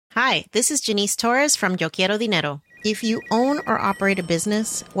Hi, this is Janice Torres from Yo Quiero Dinero. If you own or operate a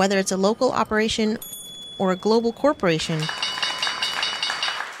business, whether it's a local operation or a global corporation,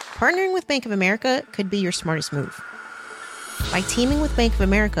 partnering with Bank of America could be your smartest move. By teaming with Bank of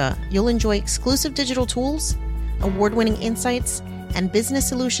America, you'll enjoy exclusive digital tools, award-winning insights, and business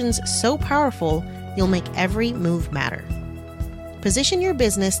solutions so powerful, you'll make every move matter. Position your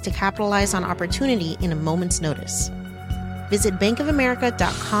business to capitalize on opportunity in a moment's notice. Visit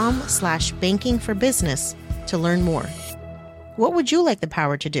bankofamerica.com/bankingforbusiness to learn more. What would you like the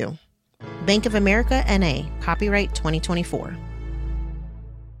power to do? Bank of America N.A., copyright 2024.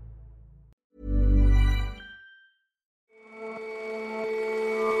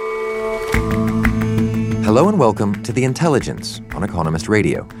 Hello and welcome to The Intelligence on Economist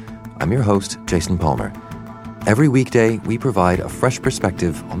Radio. I'm your host, Jason Palmer. Every weekday, we provide a fresh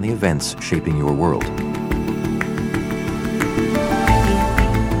perspective on the events shaping your world.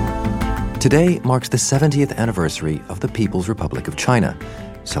 Today marks the 70th anniversary of the People's Republic of China,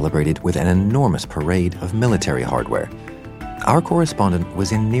 celebrated with an enormous parade of military hardware. Our correspondent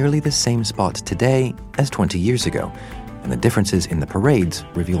was in nearly the same spot today as 20 years ago, and the differences in the parades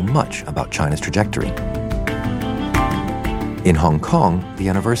reveal much about China's trajectory. In Hong Kong, the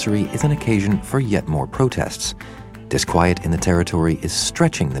anniversary is an occasion for yet more protests. Disquiet in the territory is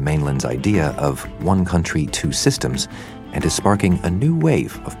stretching the mainland's idea of one country, two systems, and is sparking a new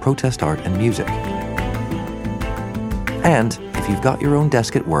wave of protest art and music. And if you've got your own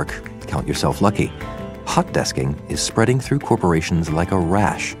desk at work, count yourself lucky. Hot desking is spreading through corporations like a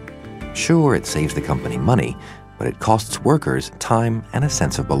rash. Sure, it saves the company money, but it costs workers time and a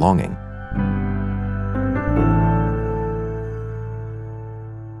sense of belonging.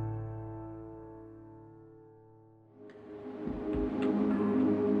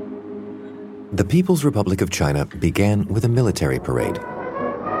 The People's Republic of China began with a military parade.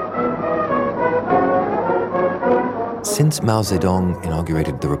 Since Mao Zedong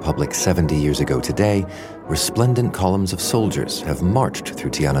inaugurated the Republic 70 years ago today, resplendent columns of soldiers have marched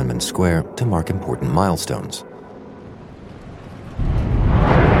through Tiananmen Square to mark important milestones.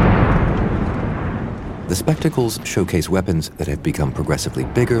 The spectacles showcase weapons that have become progressively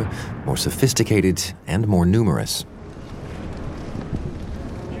bigger, more sophisticated, and more numerous.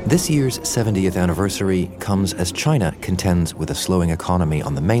 This year's 70th anniversary comes as China contends with a slowing economy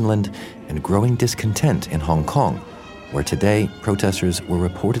on the mainland and growing discontent in Hong Kong, where today protesters were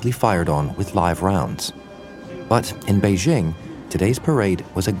reportedly fired on with live rounds. But in Beijing, today's parade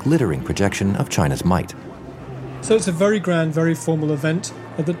was a glittering projection of China's might. So it's a very grand, very formal event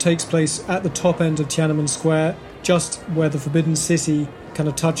that takes place at the top end of Tiananmen Square, just where the Forbidden City kind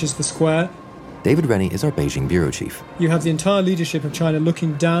of touches the square. David Rennie is our Beijing bureau chief. You have the entire leadership of China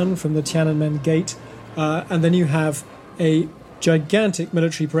looking down from the Tiananmen Gate, and then you have a gigantic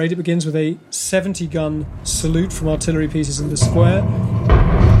military parade. It begins with a 70-gun salute from artillery pieces in the square.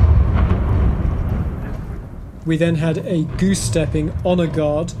 We then had a goose-stepping honor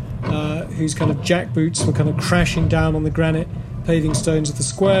guard, whose kind of jackboots were kind of crashing down on the granite paving stones of the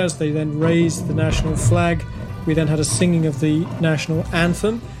squares. They then raised the national flag. We then had a singing of the national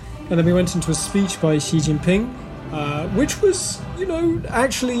anthem. And then we went into a speech by Xi Jinping, which was,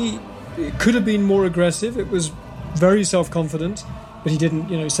 actually, it could have been more aggressive. It was very self-confident, but he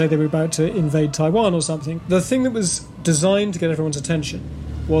didn't, say they were about to invade Taiwan or something. The thing that was designed to get everyone's attention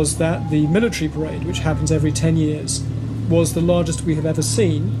was that the military parade, which happens every 10 years, was the largest we have ever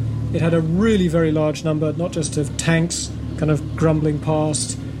seen. It had a really very large number, not just of tanks kind of grumbling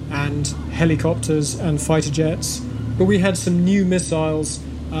past and helicopters and fighter jets, but we had some new missiles,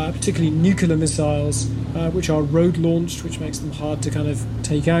 particularly nuclear missiles, which are road-launched, which makes them hard to kind of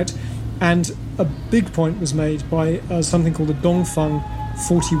take out. And a big point was made by something called the Dongfeng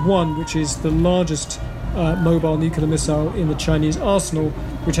 41, which is the largest mobile nuclear missile in the Chinese arsenal,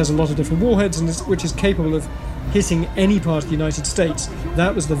 which has a lot of different warheads and which is capable of hitting any part of the United States.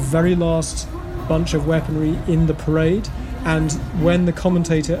 That was the very last bunch of weaponry in the parade. And when the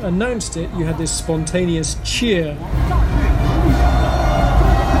commentator announced it, you had this spontaneous cheer.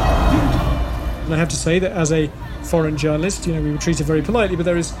 And I have to say that as a foreign journalist, we were treated very politely, but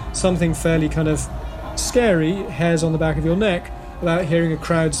there is something fairly kind of scary, hairs on the back of your neck, about hearing a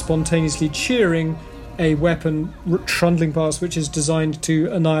crowd spontaneously cheering a weapon trundling past which is designed to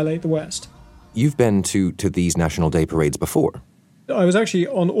annihilate the West. You've been to these National Day parades before. I was actually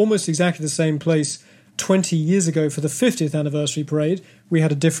on almost exactly the same place 20 years ago for the 50th anniversary parade. We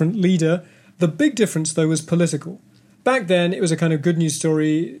had a different leader. The big difference, though, was political. Back then, it was a kind of good news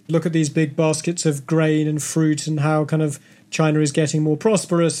story. Look at these big baskets of grain and fruit and how kind of China is getting more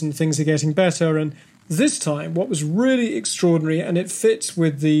prosperous and things are getting better. And This time, what was really extraordinary, and it fits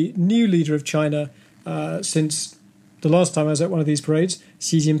with the new leader of China since the last time I was at one of these parades,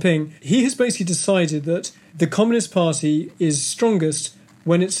 Xi Jinping, he has basically decided that the Communist Party is strongest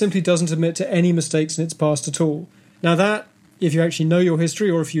when it simply doesn't admit to any mistakes in its past at all. Now that, if you actually know your history,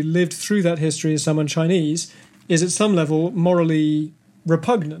 or if you lived through that history as someone Chinese, is at some level morally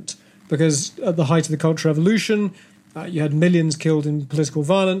repugnant, because at the height of the Cultural Revolution, you had millions killed in political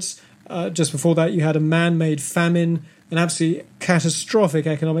violence. Just before that, you had a man-made famine and absolutely catastrophic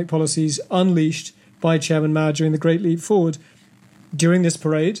economic policies unleashed by Chairman Mao during the Great Leap Forward. During this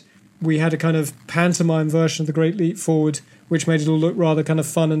parade, we had a kind of pantomime version of the Great Leap Forward, which made it all look rather kind of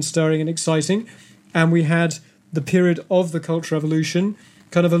fun and stirring and exciting. And we had the period of the Cultural Revolution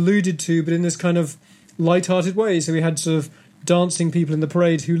kind of alluded to, but in this kind of light-hearted way. So we had sort of dancing people in the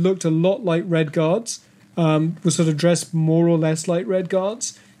parade who looked a lot like Red Guards, were sort of dressed more or less like Red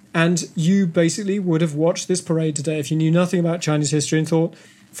Guards. And you basically would have watched this parade today if you knew nothing about Chinese history and thought,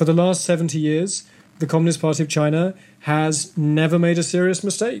 for the last 70 years, the Communist Party of China has never made a serious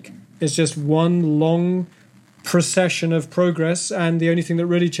mistake. It's just one long procession of progress, and the only thing that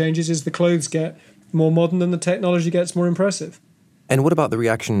really changes is the clothes get more modern and the technology gets more impressive. And what about the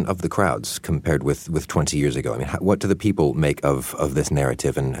reaction of the crowds compared with 20 years ago? I mean, what do the people make of this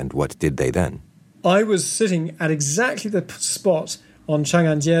narrative, and what did they then? I was sitting at exactly the spot on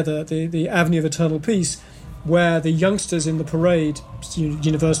Chang'anjie, the Avenue of Eternal Peace, where the youngsters in the parade,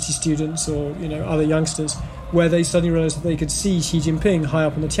 university students or other youngsters, where they suddenly realized that they could see Xi Jinping high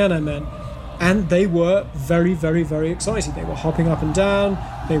up on the Tiananmen, and they were very, very, very excited. They were hopping up and down.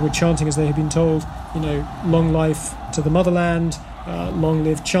 They were chanting, as they had been told, long life to the motherland, long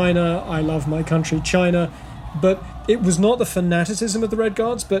live China, I love my country, China. But it was not the fanaticism of the Red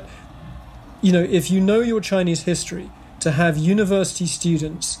Guards, but if you know your Chinese history, to have university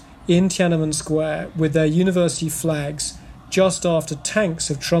students in Tiananmen Square with their university flags just after tanks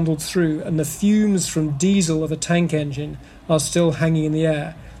have trundled through and the fumes from diesel of a tank engine are still hanging in the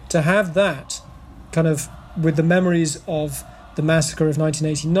air, to have that kind of with the memories of the massacre of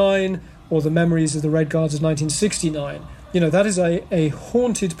 1989 or the memories of the Red Guards of 1969, that is a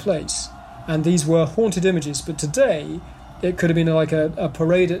haunted place. And these were haunted images. But today, it could have been like a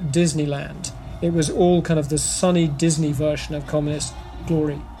parade at Disneyland. It was all kind of the sunny Disney version of communist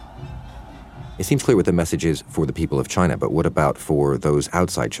glory. It seems clear what the message is for the people of China, but what about for those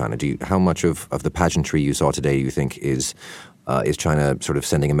outside China? How much of the pageantry you saw today do you think is China sort of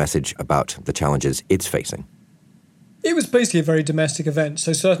sending a message about the challenges it's facing? It was basically a very domestic event,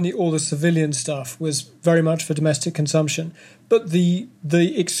 so certainly all the civilian stuff was very much for domestic consumption. But the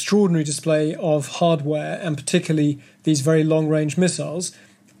extraordinary display of hardware, and particularly these very long-range missiles,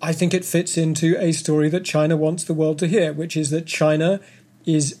 I think it fits into a story that China wants the world to hear, which is that China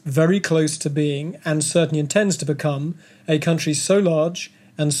is very close to being, and certainly intends to become, a country so large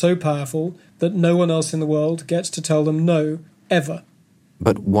and so powerful that no one else in the world gets to tell them no, ever.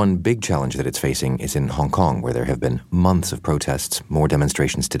 But one big challenge that it's facing is in Hong Kong, where there have been months of protests, more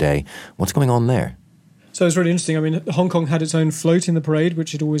demonstrations today. What's going on there? So it's really interesting. I mean, Hong Kong had its own float in the parade,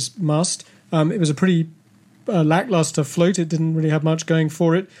 which it always must. It was a pretty lackluster float. It didn't really have much going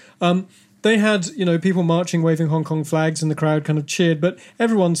for it. They had, people marching, waving Hong Kong flags, and the crowd kind of cheered. But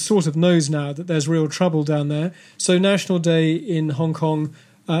everyone sort of knows now that there's real trouble down there. So National Day in Hong Kong,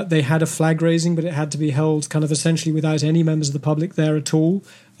 they had a flag raising, but it had to be held kind of essentially without any members of the public there at all,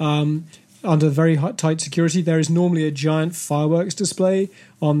 under very tight security. There is normally a giant fireworks display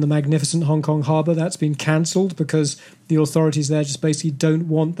on the magnificent Hong Kong harbour. That's been cancelled because the authorities there just basically don't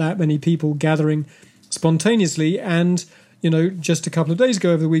want that many people gathering spontaneously. And just a couple of days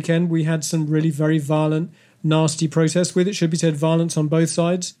ago over the weekend, we had some really very violent, nasty protests with, it should be said, violence on both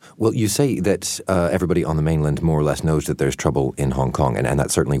sides. Well, you say that everybody on the mainland more or less knows that there's trouble in Hong Kong, and that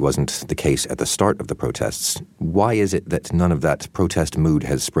certainly wasn't the case at the start of the protests. Why is it that none of that protest mood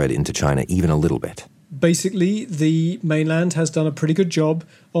has spread into China even a little bit? Basically, the mainland has done a pretty good job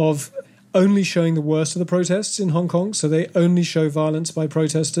of only showing the worst of the protests in Hong Kong. So they only show violence by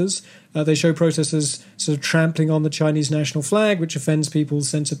protesters. They show protesters sort of trampling on the Chinese national flag, which offends people's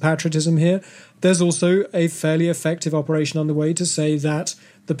sense of patriotism here. There's also a fairly effective operation underway to say that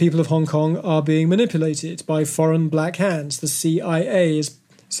the people of Hong Kong are being manipulated by foreign black hands. The CIA is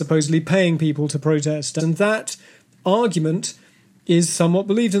supposedly paying people to protest. And that argument is somewhat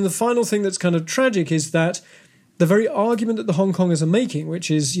believed. And the final thing that's kind of tragic is that the very argument that the Hong Kongers are making, which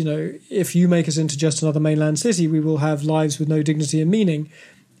is, if you make us into just another mainland city, we will have lives with no dignity and meaning,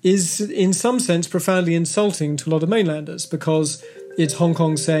 is in some sense profoundly insulting to a lot of mainlanders, because it's Hong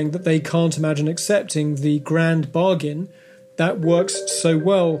Kong saying that they can't imagine accepting the grand bargain that works so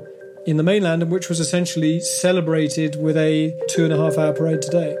well in the mainland, and which was essentially celebrated with a 2.5-hour parade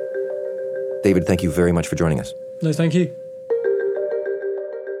today. David, thank you very much for joining us. No, thank you.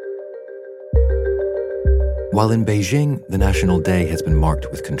 While in Beijing, the National Day has been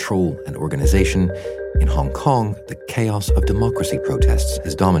marked with control and organization, in Hong Kong, the chaos of democracy protests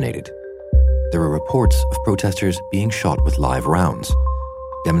has dominated. There are reports of protesters being shot with live rounds.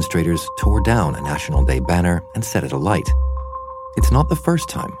 Demonstrators tore down a National Day banner and set it alight. It's not the first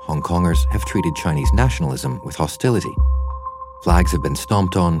time Hong Kongers have treated Chinese nationalism with hostility. Flags have been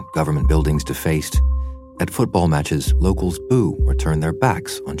stomped on, government buildings defaced. At football matches, locals boo or turn their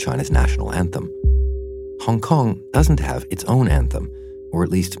backs on China's national anthem. Hong Kong doesn't have its own anthem, or at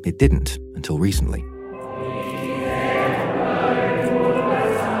least it didn't until recently.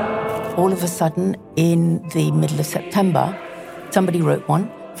 All of a sudden, in the middle of September, somebody wrote one.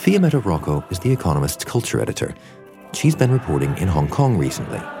 Fiametta Rocco is The Economist's culture editor. She's been reporting in Hong Kong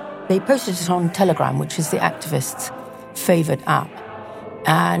recently. They posted it on Telegram, which is the activists' favoured app,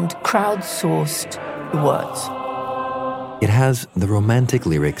 and crowdsourced the words. It has the romantic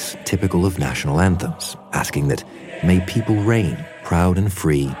lyrics typical of national anthems, asking that, "May people reign, proud and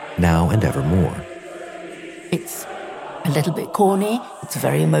free, now and evermore." It's a little bit corny, it's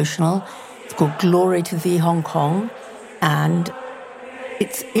very emotional. It's called Glory to Thee, Hong Kong, and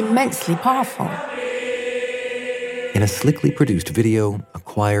it's immensely powerful. In a slickly produced video, a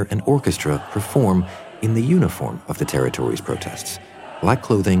choir and orchestra perform in the uniform of the territory's protests: black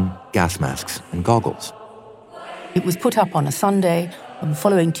clothing, gas masks, and goggles. It was put up on a Sunday. On the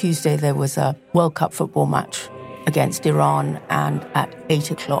following Tuesday, there was a World Cup football match against Iran, and at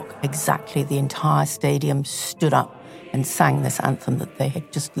 8 o'clock exactly, the entire stadium stood up and sang this anthem that they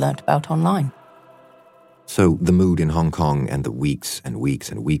had just learnt about online. So the mood in Hong Kong and the weeks and weeks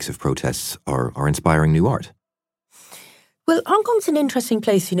and weeks of protests are inspiring new art. Well, Hong Kong's an interesting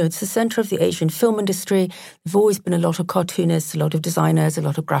place. You know, it's the centre of the Asian film industry. There've always been a lot of cartoonists, a lot of designers, a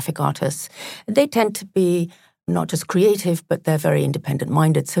lot of graphic artists. And they tend to be not just creative, but they're very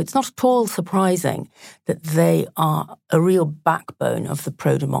independent-minded. So it's not at all surprising that they are a real backbone of the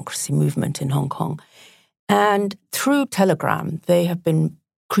pro-democracy movement in Hong Kong. And through Telegram, they have been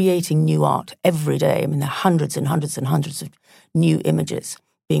creating new art every day. I mean, there are hundreds and hundreds and hundreds of new images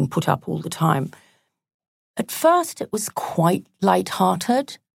being put up all the time. At first, it was quite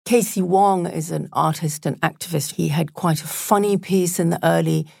light-hearted. Casey Wong is an artist and activist. He had quite a funny piece in the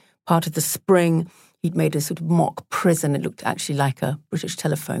early part of the spring. He'd made a sort of mock prison. It looked actually like a British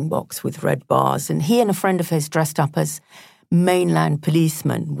telephone box with red bars. And he and a friend of his dressed up as mainland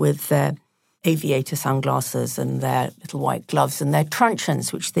policemen with their aviator sunglasses and their little white gloves and their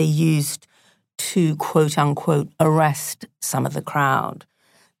truncheons, which they used to, quote-unquote, arrest some of the crowd.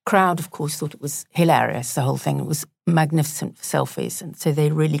 Crowd, of course, thought it was hilarious, the whole thing. It was magnificent for selfies, and so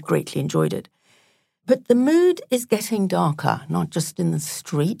they really greatly enjoyed it. But the mood is getting darker, not just in the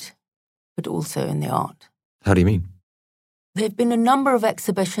street, but also in the art. How do you mean? There have been a number of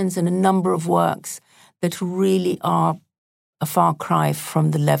exhibitions and a number of works that really are a far cry from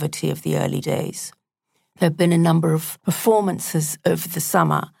the levity of the early days. There have been a number of performances over the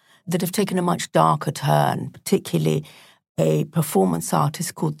summer that have taken a much darker turn, particularly a performance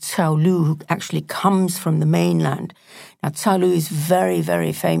artist called Cao Lu, who actually comes from the mainland. Now, Cao Lu is very,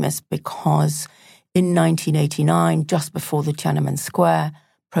 very famous because in 1989, just before the Tiananmen Square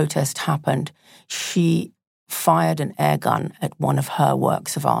protest happened, she fired an air gun at one of her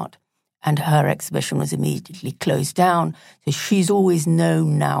works of art, and her exhibition was immediately closed down. So she's always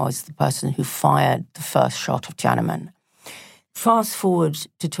known now as the person who fired the first shot of Tiananmen. Fast forward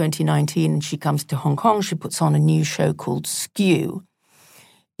to 2019, and she comes to Hong Kong. She puts on a new show called Skew,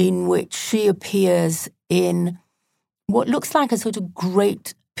 in which she appears in what looks like a sort of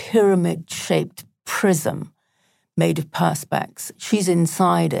great pyramid-shaped prism made of perspex. She's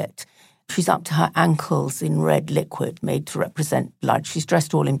inside it. She's up to her ankles in red liquid made to represent blood. She's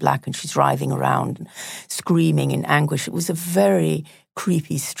dressed all in black and she's writhing around and screaming in anguish. It was a very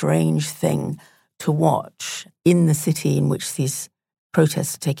creepy, strange thing to watch in the city in which these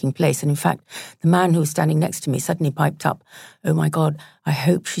protests are taking place. And in fact, the man who was standing next to me suddenly piped up, "Oh my God, I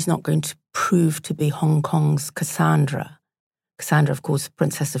hope she's not going to prove to be Hong Kong's Cassandra." Cassandra, of course,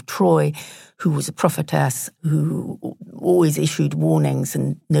 Princess of Troy, who was a prophetess who always issued warnings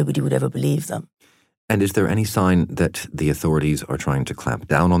and nobody would ever believe them. And is there any sign that the authorities are trying to clamp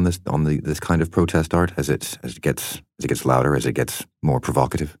down on this kind of protest art as it gets louder, as it gets more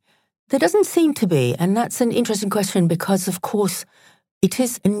provocative? There doesn't seem to be, and that's an interesting question because, of course, it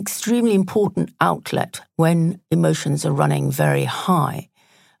is an extremely important outlet when emotions are running very high.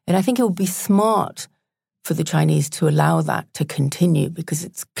 And I think it would be smart for the Chinese to allow that to continue, because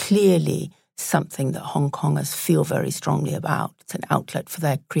it's clearly something that Hong Kongers feel very strongly about. It's an outlet for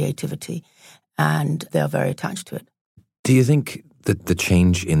their creativity, and they're very attached to it. Do you think that the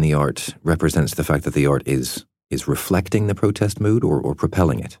change in the art represents the fact that the art is reflecting the protest mood or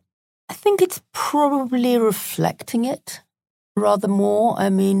propelling it? I think it's probably reflecting it rather more.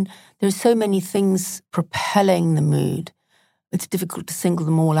 I mean, there's so many things propelling the mood. It's difficult to single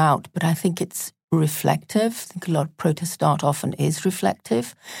them all out, but I think it's reflective. I think a lot of protest art often is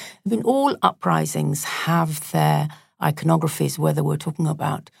reflective. I mean, all uprisings have their iconographies, whether we're talking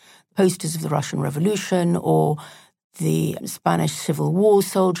about posters of the Russian Revolution or the Spanish Civil War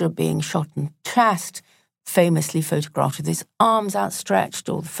soldier being shot in the chest, famously photographed with his arms outstretched,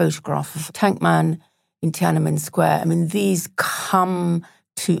 or the photograph of Tank Man in Tiananmen Square. I mean, these come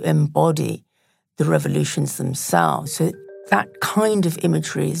to embody the revolutions themselves. So that kind of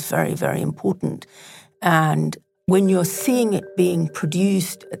imagery is very, very important. And when you're seeing it being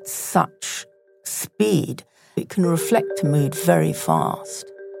produced at such speed, it can reflect a mood very fast.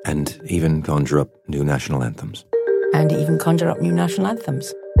 And even conjure up new national anthems. And even conjure up new national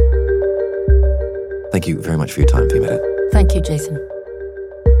anthems. Thank you very much for your time, Fiammetta. Thank you, Jason.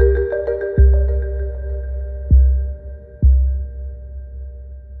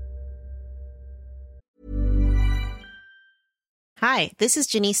 Hi, this is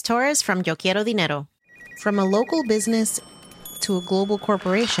Janice Torres from Yo Quiero Dinero. From a local business to a global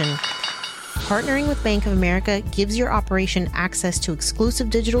corporation, partnering with Bank of America gives your operation access to exclusive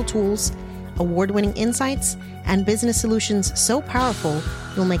digital tools, award-winning insights, and business solutions so powerful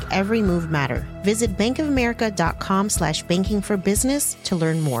you'll make every move matter. Visit bankofamerica.com/banking for business to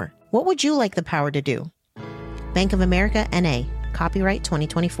learn more. What would you like the power to do? Bank of America, N.A. Copyright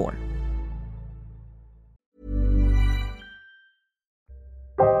 2024.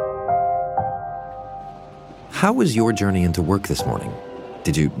 How was your journey into work this morning?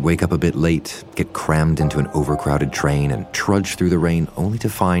 Did you wake up a bit late, get crammed into an overcrowded train, and trudge through the rain only to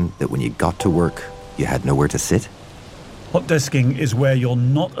find that when you got to work, you had nowhere to sit? Hot desking is where you're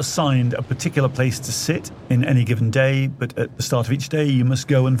not assigned a particular place to sit in any given day, but at the start of each day, you must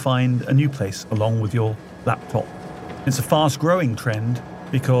go and find a new place along with your laptop. It's a fast-growing trend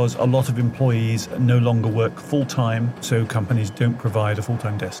because a lot of employees no longer work full-time, so companies don't provide a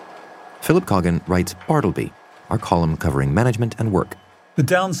full-time desk. Philip Coggan writes Bartleby, our column covering management and work. The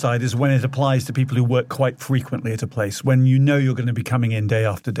downside is when it applies to people who work quite frequently at a place, when you know you're going to be coming in day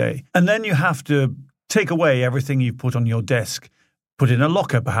after day. And then you have to take away everything you've put on your desk, put in a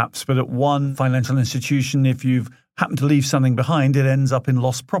locker perhaps, but at one financial institution, if you've happened to leave something behind, it ends up in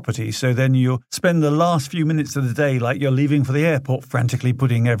lost property. So then you spend the last few minutes of the day like you're leaving for the airport, frantically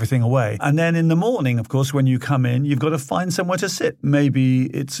putting everything away. And then in the morning, of course, when you come in, you've got to find somewhere to sit. Maybe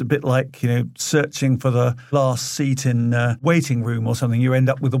it's a bit like, searching for the last seat in a waiting room or something. You end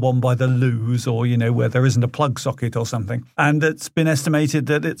up with the one by the loos or, where there isn't a plug socket or something. And it's been estimated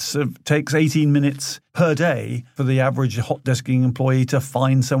that it takes 18 minutes per day for the average hot desking employee to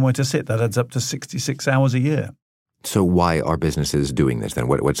find somewhere to sit. That adds up to 66 hours a year. So why are businesses doing this then?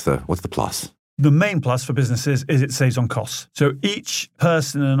 What's the plus? The main plus for businesses is it saves on costs. So each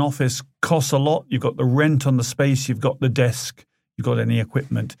person in an office costs a lot. You've got the rent on the space, you've got the desk, you've got any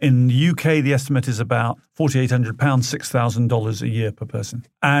equipment. In the UK, the estimate is about £4,800, $6,000 a year per person.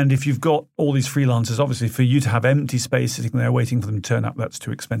 And if you've got all these freelancers, obviously for you to have empty space sitting there waiting for them to turn up, that's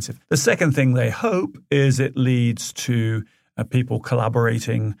too expensive. The second thing they hope is it leads to people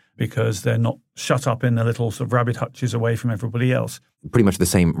collaborating because they're not shut up in their little sort of rabbit hutches away from everybody else. Pretty much the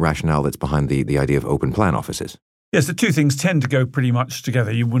same rationale that's behind the idea of open plan offices. Yes, the two things tend to go pretty much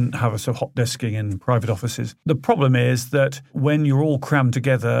together. You wouldn't have a sort of hot desking in private offices. The problem is that when you're all crammed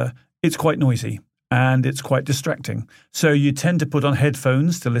together, it's quite noisy and it's quite distracting. So you tend to put on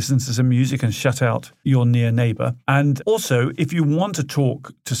headphones to listen to some music and shut out your near neighbor. And also, if you want to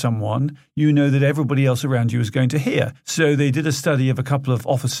talk to someone, you know that everybody else around you is going to hear. So they did a study of a couple of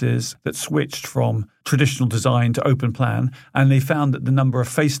offices that switched from traditional design to open plan, and they found that the number of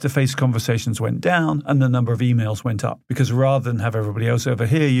face-to-face conversations went down and the number of emails went up. Because rather than have everybody else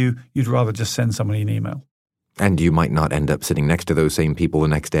overhear you, you'd rather just send somebody an email. And you might not end up sitting next to those same people the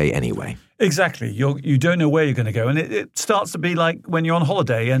next day anyway. Exactly. You don't know where you're going to go. And it starts to be like when you're on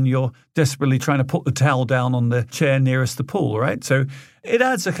holiday and you're desperately trying to put the towel down on the chair nearest the pool, right? So it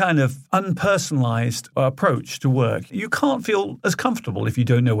adds a kind of unpersonalized approach to work. You can't feel as comfortable if you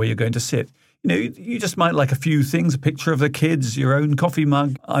don't know where you're going to sit. You just might like a few things, a picture of the kids, your own coffee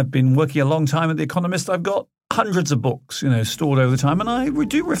mug. I've been working a long time at The Economist. I've got hundreds of books, stored over the time, and I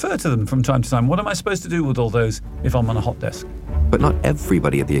do refer to them from time to time. What am I supposed to do with all those if I'm on a hot desk? But not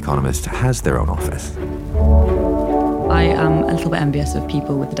everybody at The Economist has their own office. I am a little bit envious of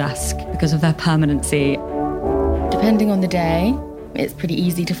people with a desk because of their permanency. Depending on the day, it's pretty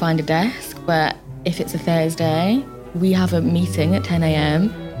easy to find a desk, but if it's a Thursday, we have a meeting at 10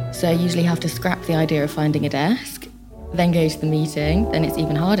 a.m, so I usually have to scrap the idea of finding a desk, then go to the meeting, then it's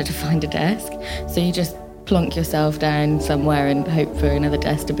even harder to find a desk, so you just plonk yourself down somewhere and hope for another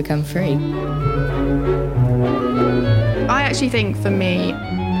desk to become free. I actually think for me,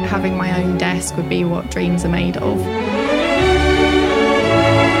 having my own desk would be what dreams are made of.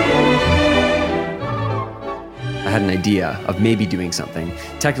 I had an idea of maybe doing something.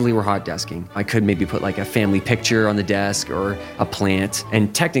 Technically, we're hot desking. I could maybe put like a family picture on the desk or a plant.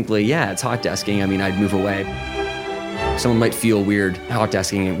 And technically, yeah, it's hot desking. I mean, I'd move away. Someone might feel weird hot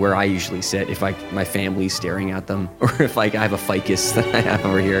desking where I usually sit if my family's staring at them, or if I have a ficus that I have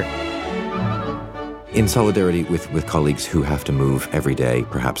over here. In solidarity with colleagues who have to move every day,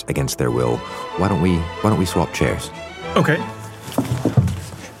 perhaps against their will, why don't we swap chairs? Okay.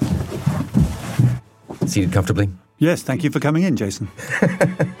 Seated comfortably? Yes, thank you for coming in, Jason.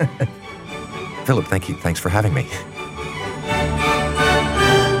 Philip, thank you. Thanks for having me.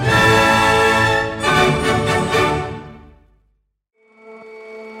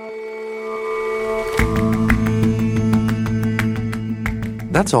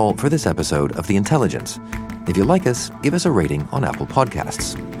 That's all for this episode of The Intelligence. If you like us, give us a rating on Apple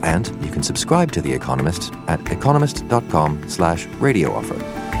Podcasts. And you can subscribe to The Economist at economist.com/radio offer.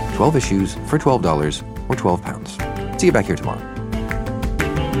 12 issues for $12 or £12. See you back here tomorrow.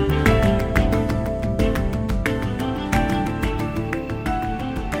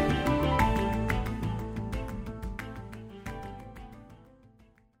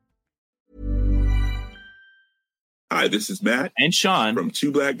 Hi, this is Matt and Sean from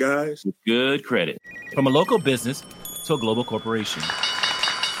Two Black Guys with Good Credit. From a local business to a global corporation.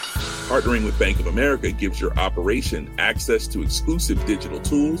 Partnering with Bank of America gives your operation access to exclusive digital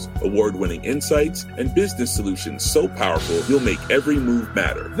tools, award-winning insights, and business solutions so powerful you'll make every move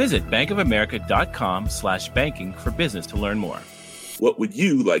matter. Visit bankofamerica.com/banking for business to learn more. What would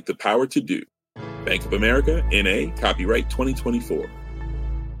you like the power to do? Bank of America, N.A., copyright 2024.